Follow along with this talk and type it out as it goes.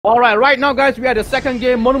Alright, right now guys, we are the second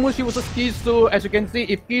game, Monomushi versus Keysoo. As you can see,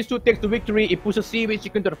 if Keysoo takes the victory, it pushes Seaweed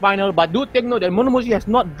Chicken to the final. But do take note that Monomushi has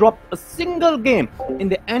not dropped a single game in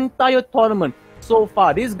the entire tournament so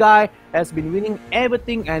far. This guy has been winning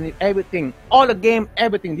everything and everything. All the game,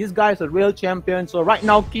 everything. This guy is a real champion. So right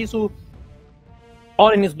now, Keysoo, all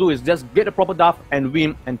he needs to do is just get a proper duff and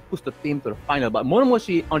win and push the team to the final. But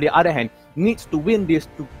Monomushi, on the other hand, needs to win this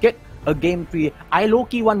to get a game 3. I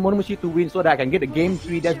low-key want Monomushi to win so that I can get a game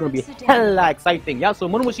 3. That's going to be hella exciting. Yeah, so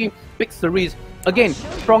Monomushi picks Cerise. Again,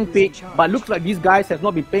 strong pick, but looks like these guys have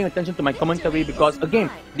not been paying attention to my commentary because, again,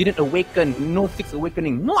 didn't awaken. No 6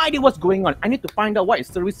 awakening. No idea what's going on. I need to find out what is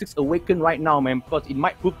Cerise 6 awaken right now, man, because it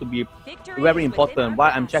might prove to be very important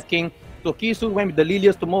while I'm checking. So Keysoo went with the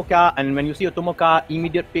Lilia's Tomoka, and when you see a Tomoka,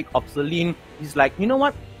 immediate pick of Celine, he's like, you know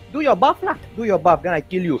what? Do your buff lah. Do your buff, then I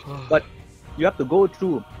kill you. But you have to go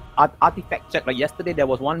through artifact check. Like yesterday, there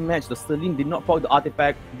was one match, the Celine did not proc the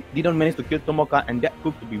artifact, didn't manage to kill Tomoka, and that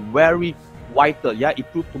proved to be very vital. Yeah,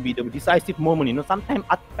 it proved to be the decisive moment. You know, sometimes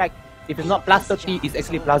artifact, if it's not plus 30, it's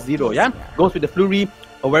actually plus 0. Yeah, goes with the Flurry,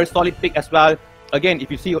 a very solid pick as well. Again,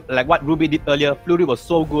 if you see like what Ruby did earlier, Flurry was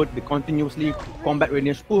so good. The continuously combat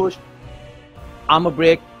range push, armor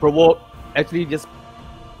break, provoke, actually just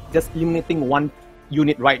eliminating one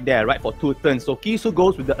unit right there, right, for 2 turns. So Keysoo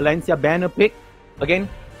goes with the Alencia banner pick. Again,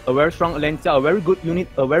 a very strong Alencia, a very good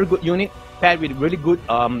unit, paired with really good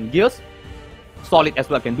gears. Solid as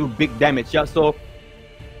well, can do big damage. Yeah, so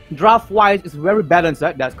draft-wise, it's very balanced,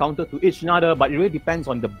 right? That's counter to each other, but it really depends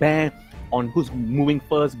on the ban, on who's moving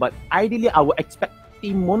first. But ideally, I would expect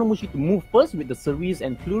Team Monomushi to move first with the Cerise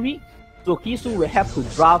and Flurry. So Keysoo will have to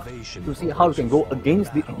draft to see how he can go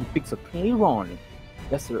against it, and he picks a Kayron.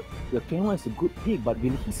 The Kayron is a good pick, but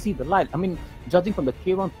will he see the light? I mean, judging from the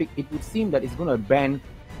Kayron pick, it would seem that it's going to ban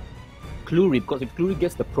Flurry, because if Flurry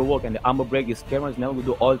gets the provoke and the armor break, this Kayron is never going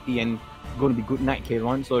to do ulti and going to be good night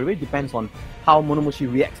Kayron. So it really depends on how Monomushi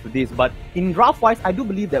reacts to this. But in draft-wise, I do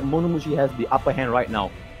believe that Monomushi has the upper hand right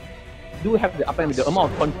now. Do have the upper hand with the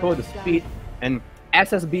amount of control, the speed, and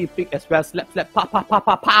SSB pick as well. Slap,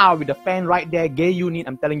 pow, with the fan right there. Gay unit,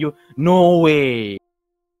 I'm telling you, no way.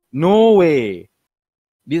 No way.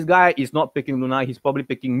 This guy is not picking Luna. He's probably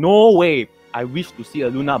picking, no way. I wish to see a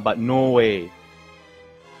Luna, but no way.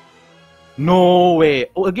 No way.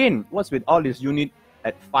 Oh, again, what's with all this unit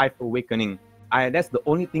at 5 awakening? That's the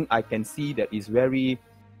only thing I can see that is very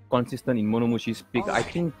consistent in Monomushi's pick. I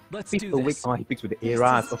think 5th awake. Oh, he picks with the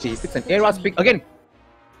Eras. Okay, he picks an Eras pick. Again,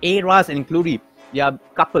 Eras and Flurry. They are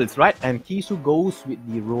couples, right? And Keysoo goes with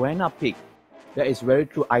the Rowena pick. That is very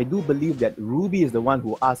true. I do believe that Ruby is the one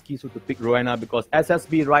who asked Keysoo to pick Rowena because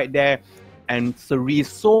SSB right there and Cerise,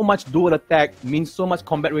 so much dual attack means so much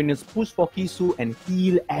combat readiness, push for Keysoo and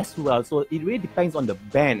heal as well. So it really depends on the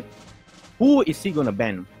ban. Who is he going to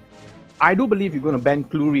ban? I do believe you're going to ban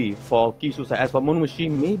Flurry for Keysoo side. As for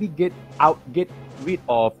Monomushi, maybe get rid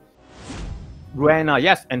of Rowena.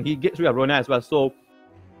 Yes, and he gets rid of Rowena as well. So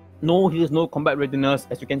no, he has no combat readiness.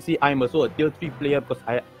 As you can see, I'm also a tier 3 player because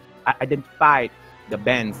I identified the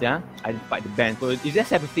bans, yeah? Identified the bans. So you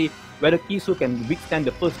just have to see whether Keysoo can withstand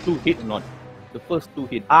the first 2 hits or not. The first 2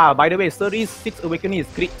 hits. By the way, Cerise 6 awakening is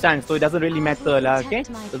crit chance, so it doesn't really matter, okay?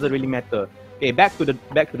 Doesn't really matter. Okay, back to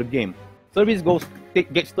the game. Cerise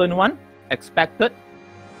gets turn 1, expected.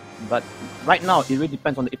 But right now, it really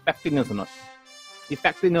depends on the effectiveness or not.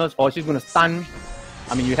 Effectiveness, or she's gonna stun.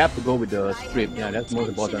 I mean, you have to go with the strip. Yeah, that's most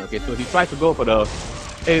important. Okay, so he tries to go for the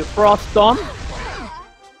Frost Storm.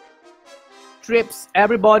 Trips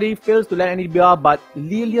everybody, fails to land any BR, but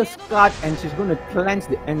Lilia's cut and she's going to cleanse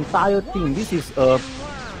the entire thing. This is a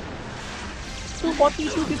 240,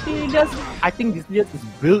 250 Lilia's. I think this Lilia's is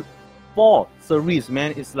built for Cerise,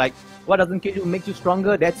 man. It's like, what doesn't kill you makes you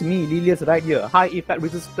stronger. That's me, Lilia's right here. High effect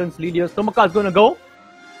resistance Lilia's. Tomoka is going to go.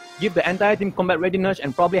 Give the entire team combat readiness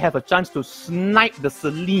and probably have a chance to snipe the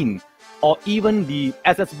Celine or even the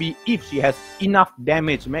SSB if she has enough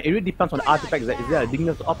damage, man. It really depends on the artifact. Is there a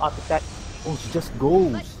Dignus of artifact? Oh, she just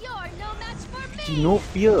goes. She no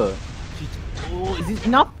fear. Oh, is this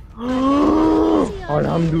enough?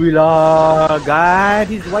 Alhamdulillah, guys.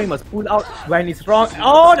 This is why you must pull out when it's wrong.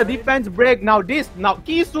 Oh, the defense break. Now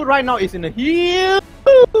Keysoo right now is in a huge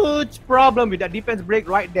problem with that defense break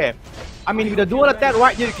right there. I mean, with the dual attack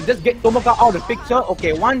right here, you can just get Tomoka out of the picture.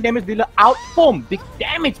 Okay, 1 damage dealer out. Boom, big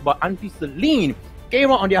damage, but anti-Celine.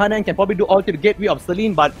 Kayron on the other hand can probably do all to the gateway of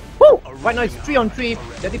Celine, but whoo, right now it's 3 on 3.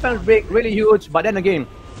 The defense break really huge, but then again,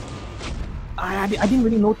 I didn't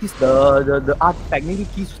really notice the artifact. Maybe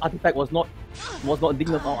Keysoo's artifact was not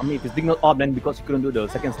Dignus Orb. I mean, if it's Dignus Orb, then because he couldn't do the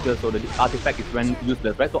second skill, so the artifact is when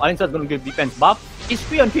useless, right? So Alencia is going to give defense buff. It's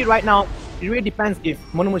 3 on 3 right now. it really depends if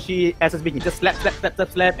Monomushi SSB can just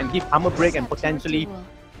slap and give armor break and potentially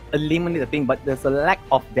eliminate the thing, but there's a lack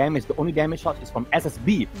of damage. The only damage shot is from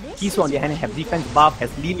SSB. Keysoo on the other hand has defense buff, has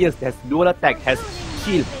Lilius, has dual attack, has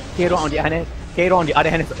shield. Kairon on the other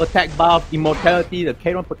hand has attack buff, immortality. The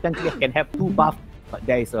Kairon potentially can have 2 buffs, but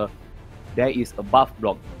there is a buff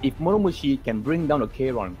block. If Monomushi can bring down the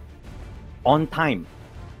Kairon on time,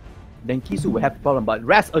 then Keysoo will have a problem. But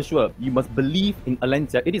rest assured, you must believe in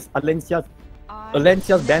Alencia. It is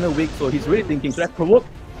Alencia's banner week, so he's really thinking, should I provoke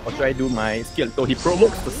or should I do my skill? So he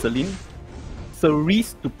provokes the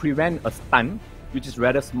Cerise to prevent a stun, which is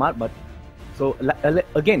rather smart. But so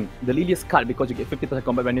again, the Lilius card, because you get 50%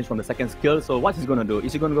 combat range from the second skill. So what he's gonna do?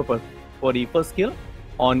 Is he gonna go for the first skill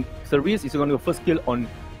on Cerise? Is he gonna go first skill on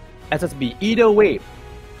SSB? Either way,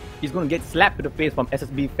 he's gonna get slapped to the face from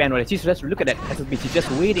SSB fan. Right? She's just look at that SSB. She's just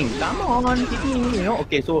waiting. Come on, you know.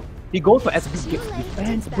 Okay, so he goes for SSB, gets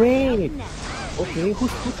defense break. Okay,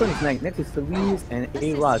 whose turn is next? Next is Cerise and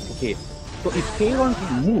Aras. Okay, so if Kairon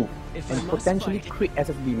can move and potentially crit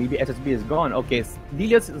SSB, maybe SSB is gone. Okay,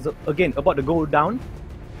 Lilius is again about to go down.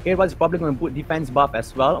 Aras is probably going to put defense buff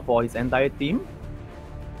as well for his entire team.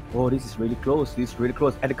 Oh, this is really close. This is really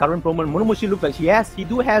close. At the current moment, Monomushi looks like he has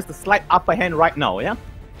the slight upper hand right now. Yeah,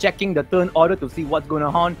 checking the turn order to see what's going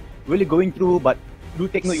on. Really going through, but do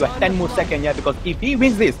take note you have 10 more seconds. Yeah, because if he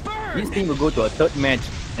wins this, his team will go to a third match.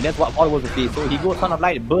 And that's what all was to see. So he goes Son of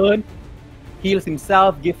Light, burn, heals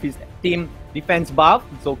himself, gives his team defense buff.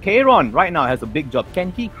 So Kairon right now has a big job.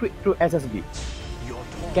 Can he crit through SSB?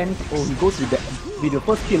 He goes with the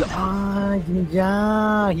first kill.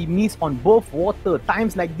 Ninja. He missed on both water.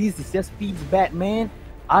 Times like this, it just feels bad, man.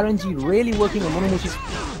 RNG really working on Monomushi's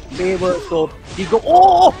favor. So he go,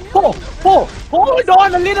 hold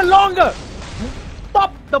on a little longer.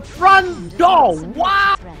 Stop the front door.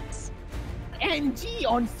 Wow. NG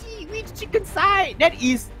on Seaweed chicken side. That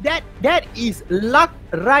is luck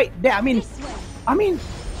right there. I mean,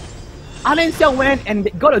 Alencia went and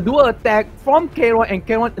got a dual attack from Kairon, and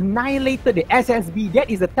Kairon annihilated the SSB.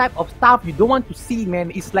 That is the type of stuff you don't want to see,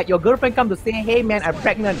 man. It's like your girlfriend comes to say, hey man, I'm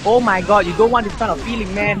pregnant. Oh my god, you don't want this kind of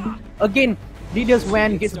feeling, man. Again, Lilius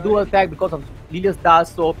went, gets a dual attack because of Lilius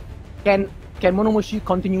does. So can Monomushi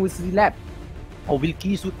continuously lap? Or will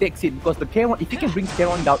Keysoo takes it? Because the Kairon, if you can bring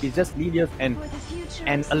Kairon down, it's just Lilius and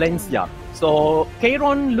Alencia. So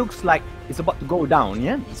Kairon looks like it's about to go down,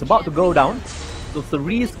 yeah? It's about to go down. So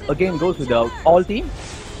Cerise again goes with the ulti.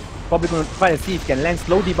 Probably going to try to see if he can land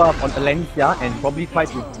slow debuff on Alencia and probably try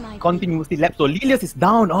to continuously lap. So Lilius is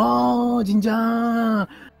down. Oh, Jinja.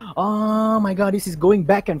 Oh my god, this is going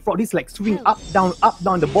back and forth. This is like swing up, down, up,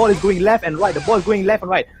 down. The ball is going left and right. The ball is going left and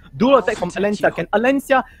right. Dual attack from Alencia. Can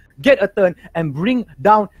Alencia get a turn and bring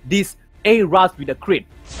down this Aras with a crit?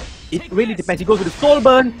 It really depends. He goes with the soul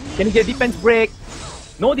burn. Can he get defense break?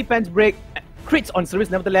 No defense break. Crits on Cerise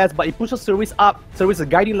nevertheless, but he pushes Cerise up. Cerise is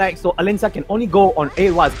guiding light, so Alencia can only go on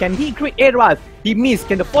Aras. Can he crit Aras? He missed.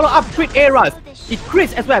 Can the follow-up crit Aras? It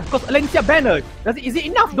crits as well because Alencia banner. Is it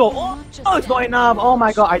enough though? Oh, it's not enough. Oh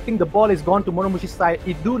my god, I think the ball is gone to Monomushi's side.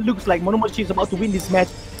 It looks like Monomushi is about to win this match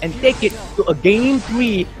and take it to a game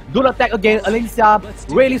 3. Dual attack again. Alencia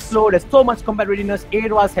really slow. There's so much combat readiness.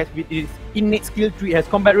 Aras has with his innate skill tree has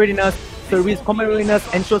combat readiness. Cerise combat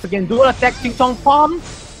readiness ensures again dual attack. Ching Chong form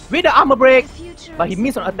with the armor break. But he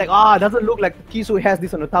missed on attack. Doesn't look like Keysoo has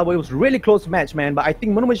this on the tower. It was really close match, man. But I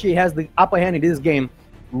think Monomushi has the upper hand in this game.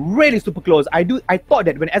 Really super close. I thought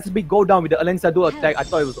that when SSB go down with the Alencia dual attack, I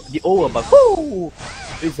thought it was the over. But whoo!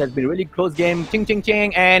 This has been a really close game. Ching ching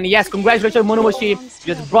ching. And yes, congratulations Monomushi.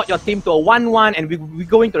 You just brought your team to a 1-1, and we're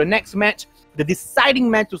going to the next match, the deciding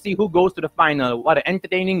match to see who goes to the final. What an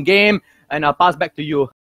entertaining game. And I'll pass back to you.